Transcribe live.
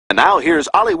And now here's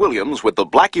Ollie Williams with the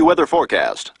Blackie weather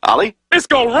forecast. Ollie? It's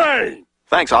gonna rain!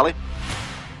 Thanks, Ollie.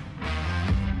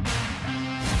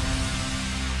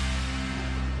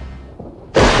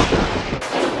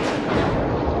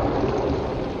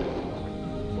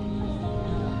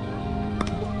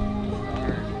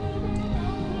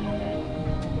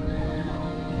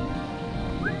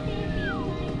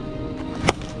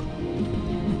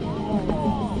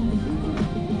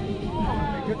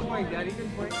 Good point, Daddy.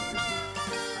 Good point.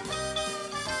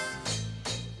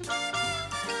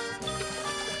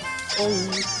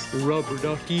 Oh, Rubber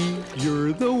Ducky,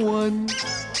 you're the one.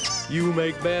 You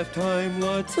make bath time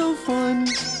lots of fun.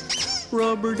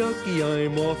 Rubber Ducky,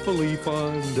 I'm awfully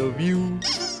fond of you.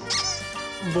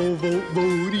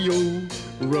 Bo-bo-bo-dee-o,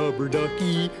 Rubber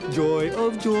Ducky, joy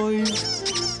of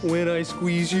joys. When I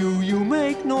squeeze you, you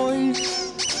make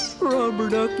noise. Rubber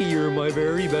Ducky, you're my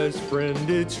very best friend,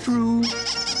 it's true.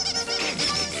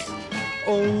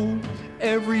 Oh,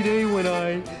 every day when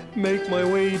I make my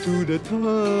way to the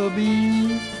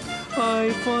tubby,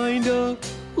 I find a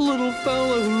little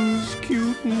fella who's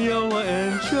cute and yellow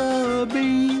and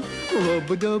chubby.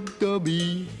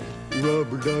 Rub-a-dub-dubby,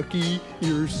 Rubber Ducky,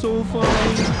 you're so fine.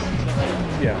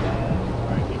 Yeah.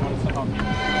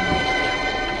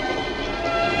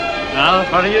 Now,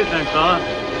 how do you think, fella?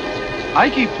 I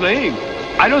keep playing.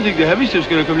 I don't think the heavy stuff's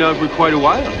gonna come down for quite a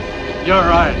while. You're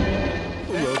right.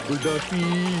 Rubber Ducky,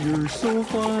 you're so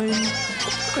fine,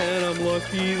 and I'm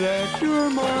lucky that you're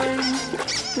mine.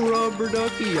 Rubber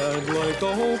Ducky, I'd like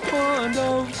a whole pond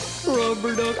of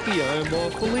Rubber Ducky, I'm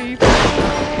awfully fine.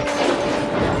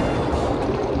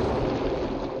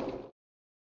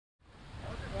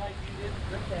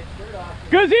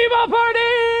 Gazebo party!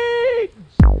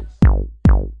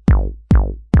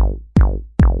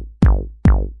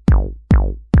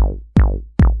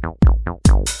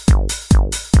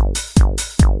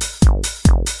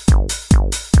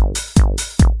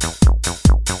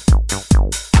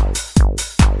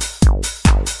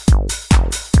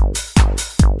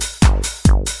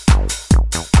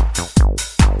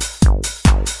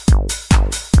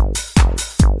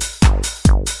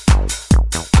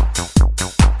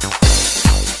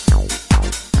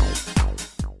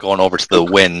 Going over to the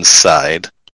wins side,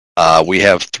 we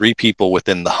have 3 people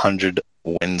within the 100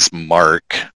 wins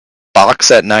mark.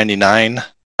 Fox at 99,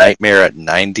 Nightmare at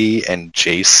 90, and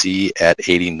JC at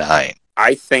 89.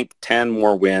 I think 10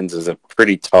 more wins is a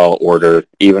pretty tall order,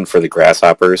 even for the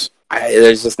Grasshoppers.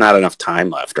 There's just not enough time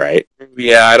left, right?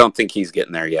 Yeah, I don't think he's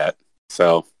getting there yet.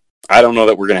 So I don't know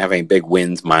that we're going to have any big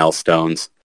wins milestones.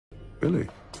 Really?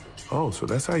 Oh, so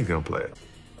that's how you're going to play it.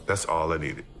 That's all I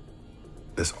needed.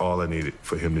 That's all I needed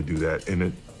for him to do that,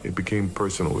 and it became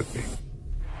personal with me.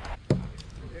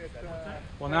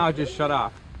 Well, now just shut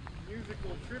off.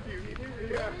 Musical tribute.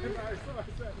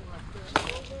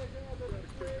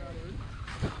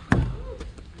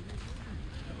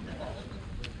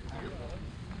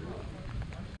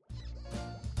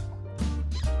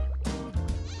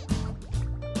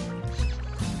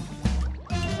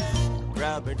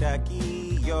 Rubber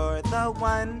Ducky, you're the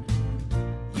one.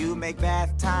 You make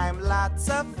bath time lots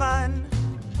of fun.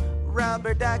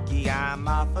 Rubber Ducky, I'm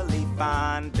awfully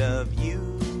fond of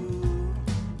you.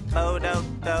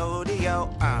 Bo-do-do-dee-o,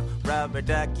 Rubber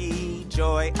Ducky,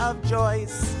 joy of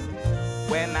joys.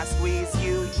 When I squeeze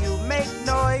you, you make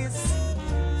noise.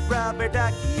 Rubber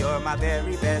Ducky, you're my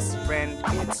very best friend,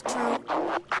 it's true.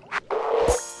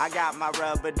 I got my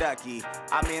Rubber Ducky,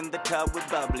 I'm in the tub with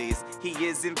bubblies. He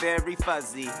isn't very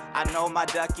fuzzy, I know my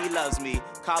ducky loves me.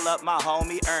 Call up my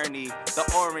homie Ernie, the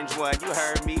orange one, you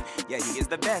heard me. Yeah, he is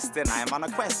the best and I'm on a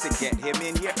quest to get him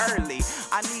in here early.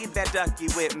 I need that ducky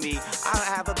with me, I'll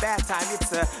have a bad time.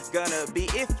 It's gonna be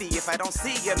iffy if I don't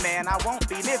see you, man, I won't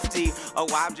be nifty. Oh,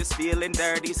 I'm just feeling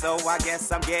dirty, so I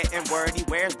guess I'm getting wordy.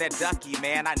 Where's that ducky,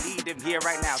 man? I need him here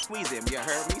right now. Squeeze him, you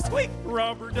heard me? Squeak!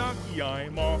 Rubber Ducky,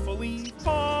 I'm awfully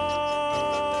fond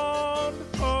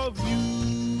of you.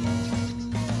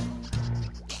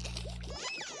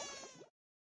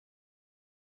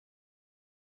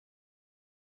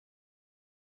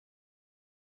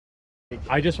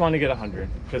 I just want to get 100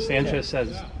 because Sanchez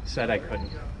said I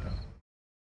couldn't.